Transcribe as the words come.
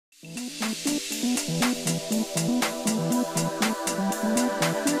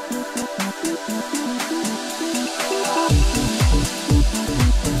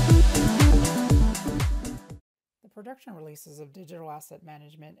production releases of Digital Asset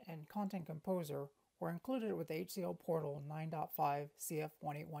Management and Content Composer were included with the HCL Portal 9.5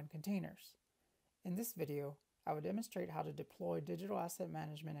 CF181 containers. In this video, I will demonstrate how to deploy Digital Asset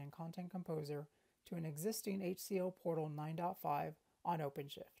Management and Content Composer to an existing HCL Portal 9.5 on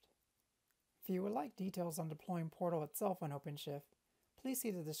Openshift. If you would like details on deploying Portal itself on Openshift, please see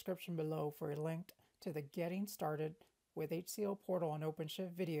the description below for a link to the Getting Started with HCL Portal on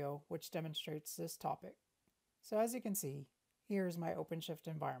Openshift video, which demonstrates this topic. So as you can see, here is my Openshift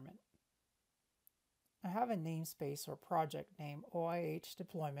environment. I have a namespace or project name OIH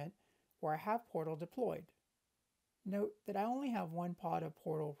deployment where I have Portal deployed. Note that I only have one pod of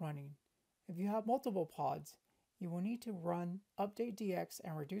Portal running. If you have multiple pods, you will need to run update DX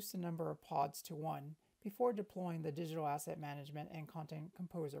and reduce the number of pods to 1 before deploying the Digital Asset Management and Content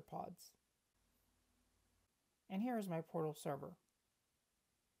Composer pods. And here is my Portal server.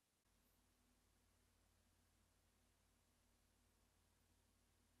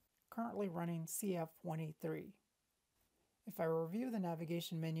 Currently running CF183. If I review the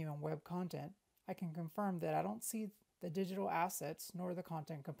navigation menu and web content, I can confirm that I don't see the digital assets nor the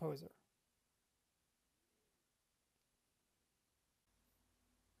Content Composer.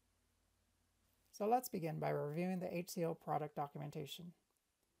 So let's begin by reviewing the HCL product documentation.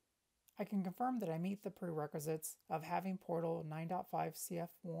 I can confirm that I meet the prerequisites of having Portal 9.5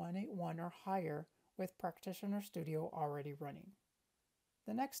 CF181 or higher with Practitioner Studio already running.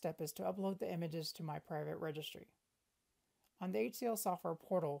 The next step is to upload the images to my private registry. On the HCL Software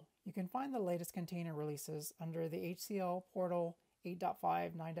Portal, you can find the latest container releases under the HCL Portal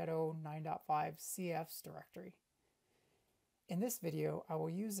 8.5, 9.0, 9.5 CFs directory. In this video, I will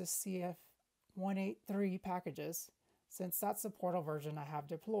use the CF183 packages since that's the Portal version I have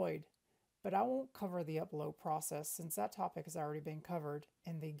deployed, but I won't cover the upload process since that topic has already been covered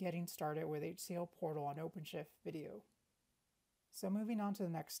in the Getting Started with HCL Portal on Openshift video. So moving on to the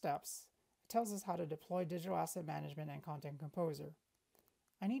next steps, it tells us how to deploy Digital Asset Management and Content Composer.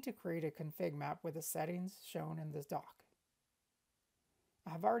 I need to create a config map with the settings shown in this doc. I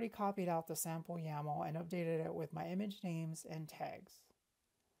have already copied out the sample YAML and updated it with my image names and tags.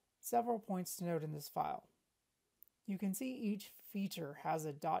 Several points to note in this file. You can see each feature has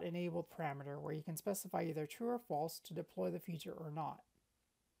a .enabled parameter where you can specify either true or false to deploy the feature or not.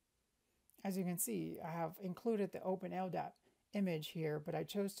 As you can see, I have included the OpenLDAP image here, but I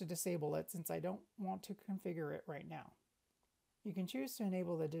chose to disable it since I don't want to configure it right now. You can choose to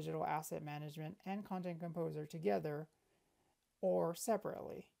enable the Digital Asset Management and Content Composer together or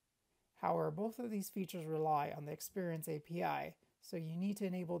separately. However, both of these features rely on the Experience API, so you need to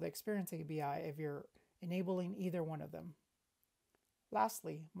enable the Experience API if you're enabling either one of them.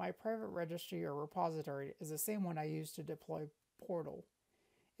 Lastly, my private registry or repository is the same one I used to deploy Portal.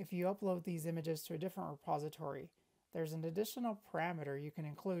 If you upload these images to a different repository, there's an additional parameter you can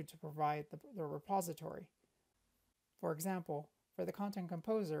include to provide the repository. For example, for the Content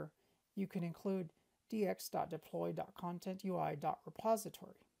Composer, you can include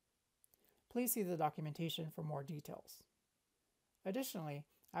dx.deploy.contentui.repository. Please see the documentation for more details. Additionally,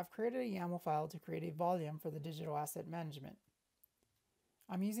 I've created a YAML file to create a volume for the Digital Asset Management.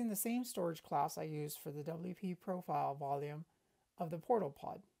 I'm using the same storage class I used for the WP profile volume of the Portal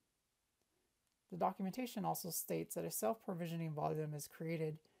pod. The documentation also states that a self-provisioning volume is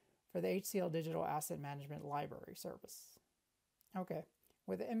created for the HCL Digital Asset Management Library service. Okay,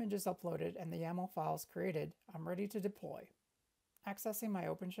 with the images uploaded and the YAML files created, I'm ready to deploy. Accessing my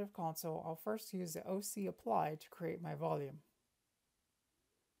Openshift console, I'll first use the OC apply to create my volume.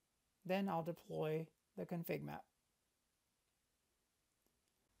 Then I'll deploy the config map.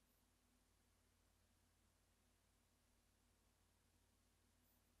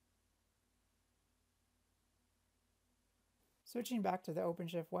 Switching back to the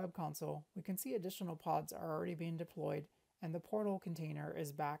Openshift web console, we can see additional pods are already being deployed and the Portal container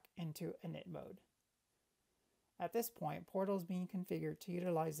is back into init mode. At this point, Portal is being configured to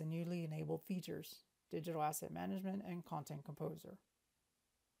utilize the newly enabled features, Digital Asset Management and Content Composer.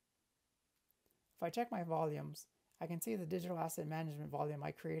 If I check my volumes, I can see the Digital Asset Management volume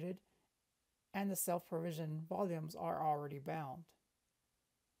I created and the self-provision volumes are already bound.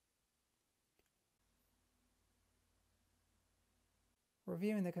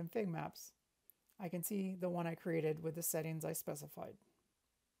 Reviewing the config maps, I can see the one I created with the settings I specified.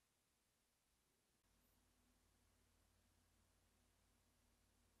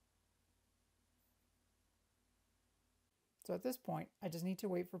 So at this point, I just need to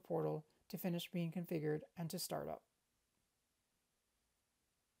wait for Portal to finish being configured and to start up.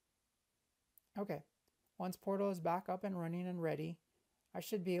 Okay, once Portal is back up and running and ready, I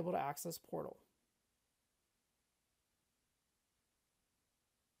should be able to access Portal.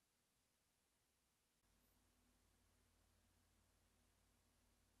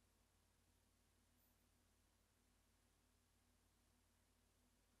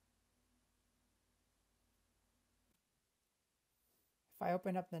 If I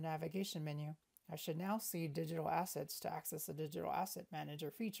open up the navigation menu, I should now see digital assets to access the Digital Asset Manager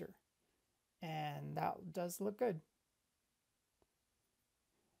feature. And that does look good.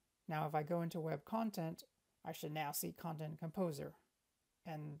 Now if I go into Web Content, I should now see Content Composer.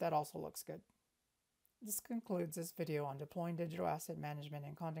 And that also looks good. This concludes this video on deploying digital asset management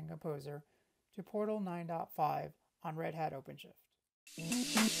and Content Composer to Portal 9.5 on Red Hat OpenShift.